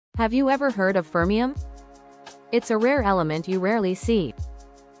Have you ever heard of fermium? It's a rare element you rarely see.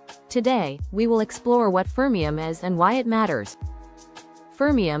 Today, we will explore what fermium is and why it matters.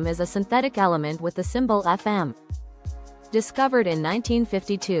 Fermium is a synthetic element with the symbol Fm. Discovered in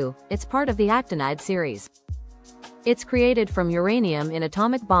 1952, it's part of the actinide series. It's created from uranium in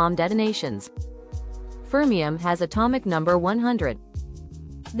atomic bomb detonations. Fermium has atomic number 100.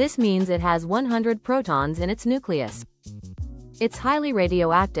 This means it has 100 protons in its nucleus. It's highly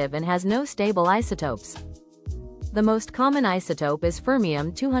radioactive and has no stable isotopes. The most common isotope is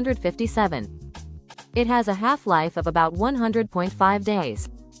fermium-257. It has a half-life of about 100.5 days.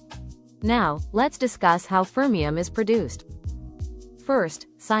 Now, let's discuss how fermium is produced. First,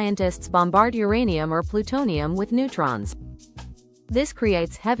 scientists bombard uranium or plutonium with neutrons. This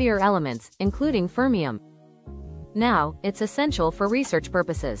creates heavier elements, including fermium. Now, it's essential for research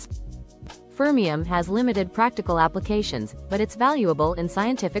purposes. Fermium has limited practical applications, but it's valuable in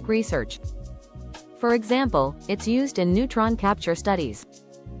scientific research. For example, it's used in neutron capture studies.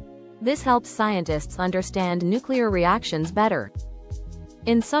 This helps scientists understand nuclear reactions better.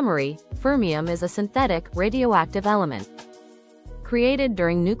 In summary, fermium is a synthetic, radioactive element. Created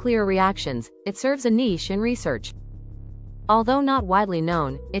during nuclear reactions, it serves a niche in research. Although not widely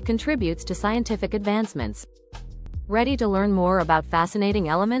known, it contributes to scientific advancements. Ready to learn more about fascinating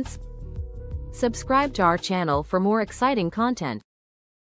elements? Subscribe to our channel for more exciting content.